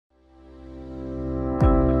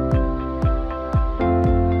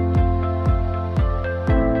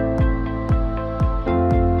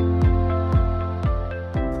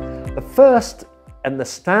first and the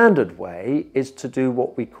standard way is to do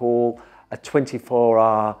what we call a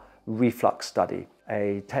 24-hour reflux study,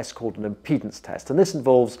 a test called an impedance test. And this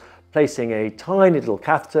involves placing a tiny little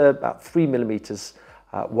catheter, about 3 millimeters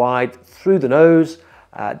wide, through the nose,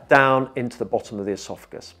 down into the bottom of the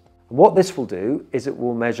esophagus. And what this will do is it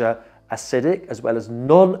will measure acidic as well as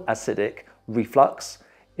non-acidic reflux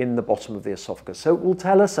in the bottom of the esophagus. So it will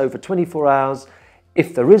tell us over 24 hours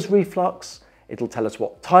if there is reflux, it'll tell us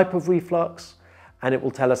what type of reflux, and it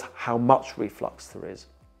will tell us how much reflux there is.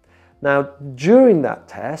 Now, during that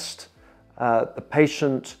test, the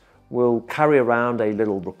patient will carry around a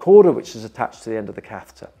little recorder which is attached to the end of the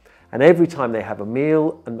catheter. And every time they have a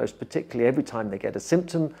meal, and most particularly every time they get a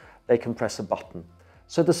symptom, they can press a button.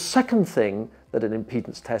 So the second thing that an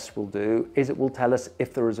impedance test will do is it will tell us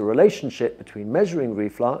if there is a relationship between measuring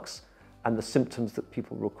reflux and the symptoms that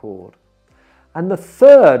people record. And the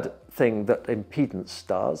third thing that impedance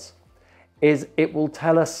does is it will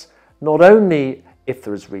tell us not only if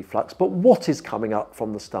there is reflux, but what is coming up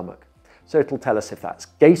from the stomach. So it'll tell us if that's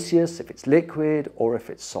gaseous, if it's liquid, or if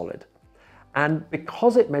it's solid. And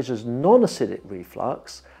because it measures non-acidic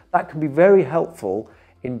reflux, that can be very helpful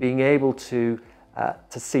in being able to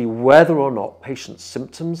see whether or not patients'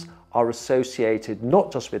 symptoms are associated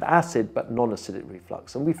not just with acid, but non-acidic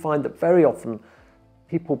reflux. And we find that very often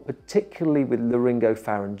people, particularly with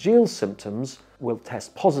laryngopharyngeal symptoms, will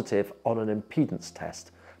test positive on an impedance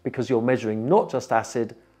test because you're measuring not just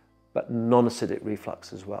acid, but non-acidic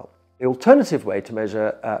reflux as well. The alternative way to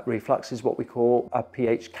measure reflux is what we call a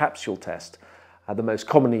pH capsule test. The most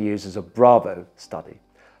commonly used is a Bravo study.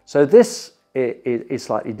 So this is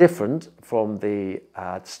slightly different from the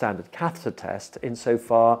standard catheter test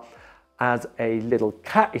insofar as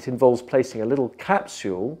it involves placing a little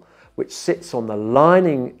capsule which sits on the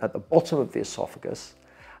lining at the bottom of the esophagus,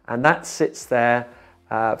 and that sits there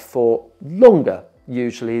for longer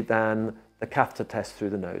usually than the catheter test through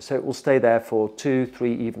the nose. So it will stay there for 2,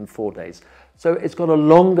 3, even 4 days. So it's got a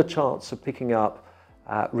longer chance of picking up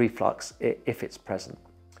reflux if it's present.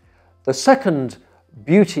 The second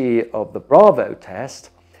beauty of the Bravo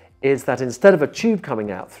test is that instead of a tube coming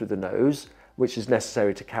out through the nose, which is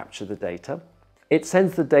necessary to capture the data, it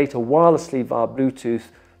sends the data wirelessly via Bluetooth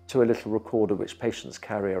to a little recorder which patients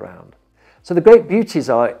carry around. So the great beauties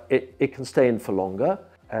are it can stay in for longer,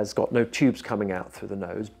 has got no tubes coming out through the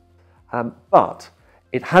nose, but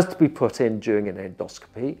it has to be put in during an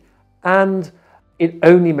endoscopy, and it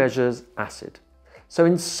only measures acid. So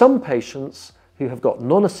in some patients who have got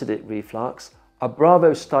non-acidic reflux, a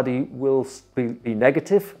Bravo study will be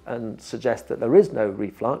negative and suggest that there is no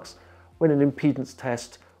reflux, when an impedance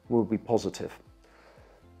test will be positive.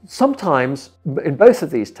 Sometimes, in both of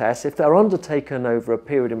these tests, if they're undertaken over a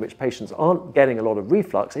period in which patients aren't getting a lot of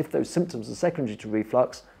reflux, if those symptoms are secondary to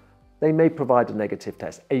reflux, they may provide a negative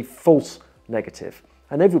test, a false negative.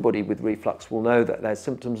 And everybody with reflux will know that their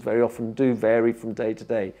symptoms very often do vary from day to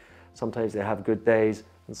day. Sometimes they have good days,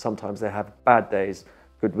 and sometimes they have bad days,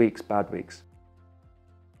 good weeks, bad weeks.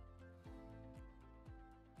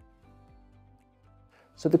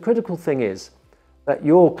 So the critical thing is that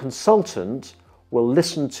your consultant will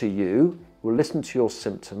listen to you, will listen to your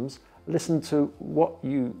symptoms, listen to what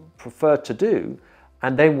you prefer to do,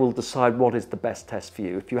 and then we'll decide what is the best test for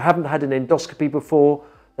you. If you haven't had an endoscopy before,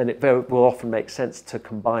 then it will often make sense to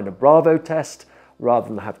combine a Bravo test rather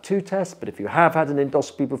than have two tests. But if you have had an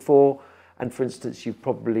endoscopy before, and for instance, you've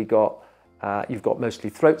probably got you've got mostly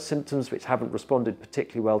throat symptoms which haven't responded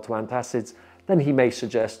particularly well to antacids, then he may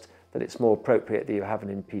suggest that it's more appropriate that you have an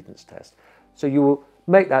impedance test. So you will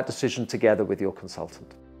make that decision together with your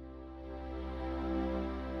consultant.